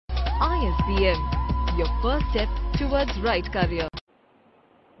ISBM, your first step towards right career.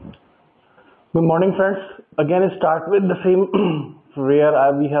 Good morning, friends. Again, start with the same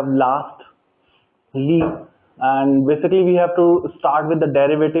where we have last leave, and basically we have to start with the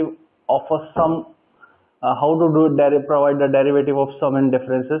derivative of a sum. How to do it? Provide the derivative of sum and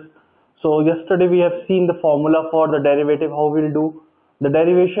differences. So yesterday we have seen the formula for the derivative. How we'll do the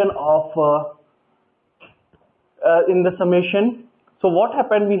derivation of in the summation. So what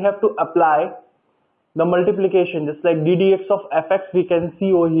happened? We have to apply the multiplication, just like ddx of fx. We can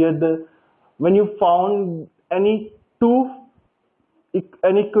see over here when you found any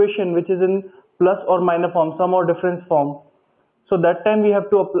an equation which is in plus or minus form, sum or difference form. So that time we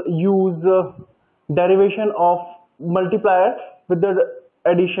have to use derivation of multiplier with the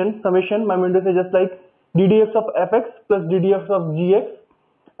addition summation. My going to say just like ddx of fx plus ddx of gx,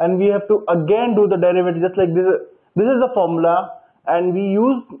 and we have to again do the derivative just like this. This is the formula, and we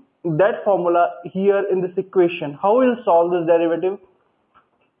use that formula here in this equation. How we'll solve this derivative?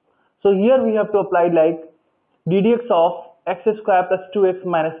 So here we have to apply like ddx of x square plus 2x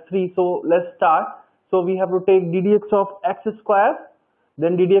minus 3. So let's start. So we have to take ddx of x square,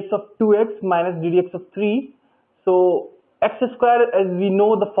 then ddx of 2x minus ddx of 3. So x square, as we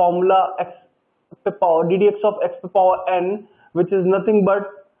know the formula, x to power ddx of x to power n, which is nothing but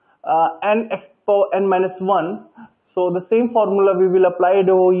n x power n minus 1. So the same formula we will apply it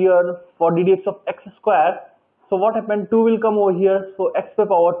over here for ddx of x square. So what happened? 2 will come over here. So x to the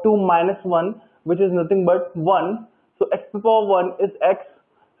power 2 minus 1, which is nothing but 1. So x to the power 1 is x.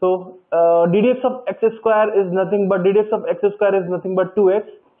 So ddx of x square is nothing but 2x.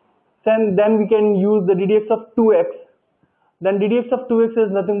 Then we can use the ddx of 2x. Then ddx of 2x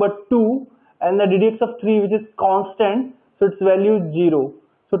is nothing but 2, and the ddx of 3, which is constant, so its value is 0.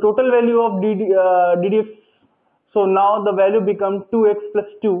 So total value of ddx. So now the value becomes 2x plus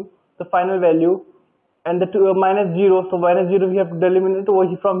 2, the final value, and the 2 minus 0. So minus 0 we have to eliminate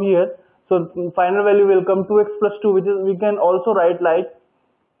over from here. So final value will come 2x plus 2, which is, we can also write like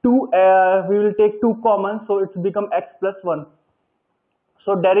 2. We will take 2 common, so it's become x plus 1.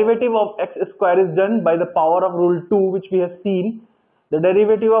 So derivative of x square is done by the power of rule 2, which we have seen. The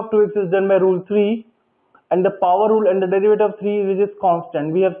derivative of 2x is done by rule 3, and the power rule and the derivative of 3, which is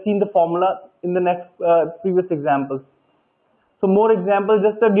constant. We have seen the formula in the next previous examples. So more examples,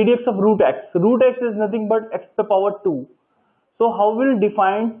 just the ddx of root x. Root x is nothing but x to the power 2. So how will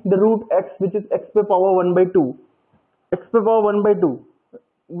define the root x, which is x to the power 1 by 2? X to the power 1 by 2.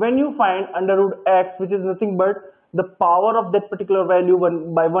 When you find under root x, which is nothing but the power of that particular value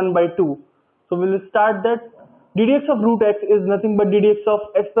 1 by 2. So we will start that ddx of root x is nothing but ddx of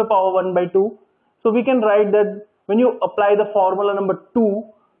x to the power 1 by 2. So we can write that when you apply the formula number 2,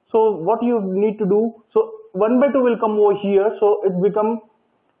 so what you need to do, so 1 by 2 will come over here, so it becomes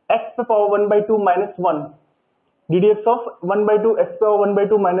x to the power 1 by 2 minus 1. ddx of 1 by 2 x to the power 1 by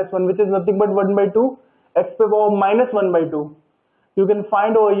 2 minus 1, which is nothing but 1 by 2 x to the power minus 1 by 2. You can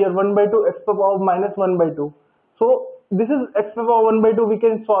find over here 1 by 2 x to the power minus 1 by 2. So this is x to the power 1 by 2. We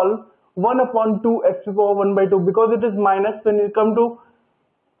can solve 1 upon 2 x to the power 1 by 2, because it is minus. When you come to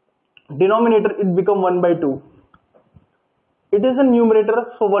denominator, it become 1 by 2. It is a numerator,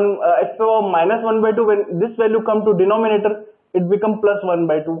 so x to the power minus 1 by 2. When this value come to denominator, it become plus 1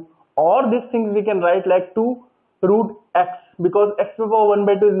 by 2. Or these things we can write like 2 root x, because x to the power 1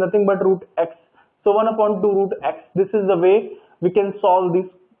 by 2 is nothing but root x. So 1 upon 2 root x. This is the way we can solve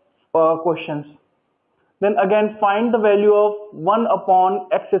these questions. Then again find the value of 1 upon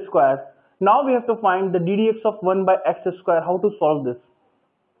x square. Now we have to find the ddx of 1 by x square. How to solve this?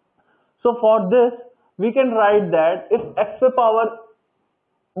 So for this we can write that if x to the power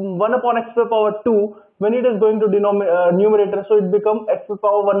 1 upon x to the power 2, when it is going to numerator, so it becomes x to the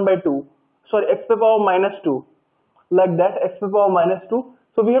power 1 by 2. Sorry, x to the power minus 2. Like that, x to the power minus 2.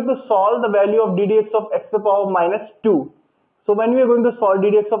 So we have to solve the value of ddx of x to the power minus 2. So when we are going to solve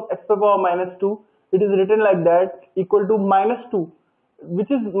ddx of x to the power minus 2, it is written like that, equal to minus 2, which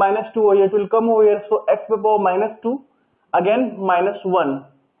is minus 2 over here. It will come over here. So x to the power minus 2, again minus 1.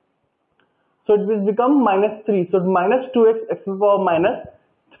 So it will become minus 3. So minus 2x x to the power minus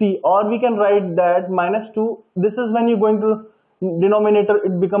 3. Or we can write that minus 2. This is when you're going to denominator,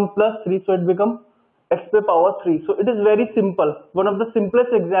 it becomes plus 3. So it becomes x to the power 3. So it is very simple. One of the simplest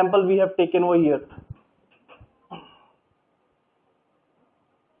example we have taken over here.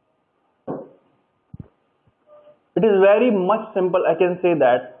 It is very much simple, I can say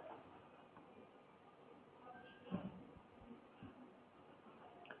that.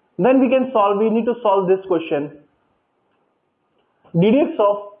 Then we need to solve this question. ddx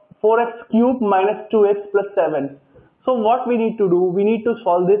of 4x cubed minus 2x plus 7. So what we need to do, we need to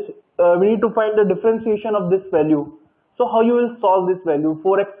solve this we need to find the differentiation of this value. So how you will solve this value?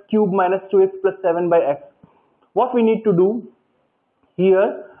 4x cube minus 2x plus 7 by x. What we need to do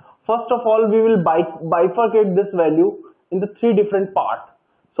here, first of all, we will bifurcate this value in the 3 different parts.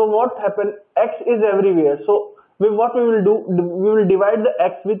 So what happened? X is everywhere. So what we will do, we will divide the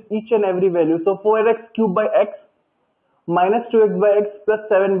x with each and every value. So 4x cube by x minus 2x by x plus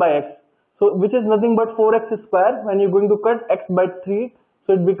 7 by x. So which is nothing but 4x square. When you're going to cut x by 3,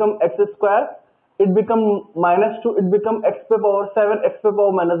 so it becomes x square. It becomes minus 2. It becomes x to the power 7, x to the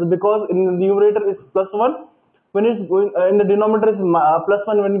power minus, because in the numerator is plus 1. When it's going in the denominator is plus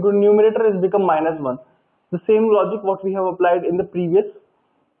 1. When you go to numerator is become minus 1. The same logic what we have applied in the previous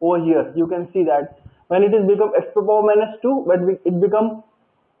over here. You can see that when it is become x to the power minus 2, but it become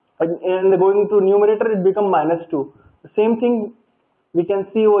in the going to numerator it become minus 2. The same thing we can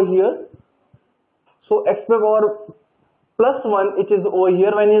see over here. So x to the power plus 1, it is over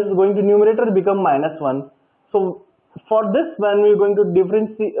here. When it is going to numerator it become minus 1. So for this, when we are going to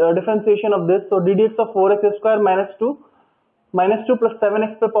differentiation of this, so ddx of 4x square minus 2 plus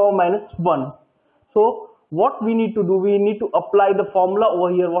 7x to the power minus 1. So what we need to do, we need to apply the formula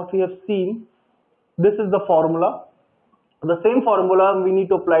over here what we have seen. This is the formula. The same formula we need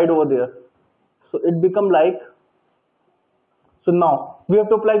to apply it over there. So it become like, so now we have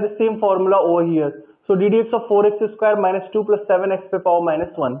to apply the same formula over here. So ddx of 4x square minus 2 plus 7x to the power minus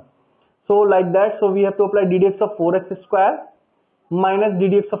 1. So like that, so we have to apply ddx of 4x square minus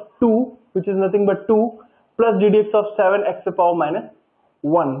ddx of 2, which is nothing but 2, plus ddx of 7x to the power minus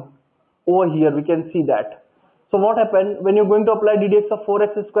 1. Over here we can see that. So what happened when you're going to apply ddx of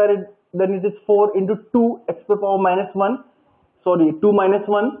 4x square, then it is 4 into 2 x to the power minus 1. Sorry, 2 minus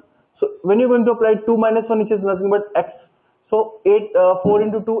 1. So when you're going to apply 2 minus 1, which is nothing but x. So 4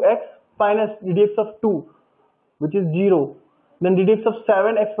 into 2x minus ddx of 2, which is 0. Then ddx of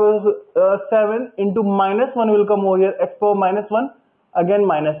 7 x power 7 into minus 1 will come over here, x power minus 1, again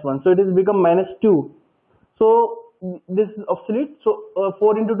minus 1. So it is become minus 2. So this is obsolete. So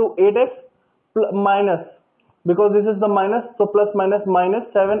 4 into 2, 8x minus, because this is the minus, so plus minus minus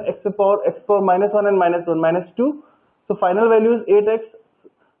 7 x power minus 1 and minus 1 minus 2. So final value is 8x.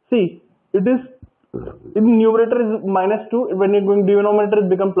 See, it is in numerator is minus 2. When you're going denominator it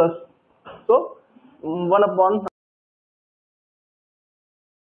become plus. So 1 upon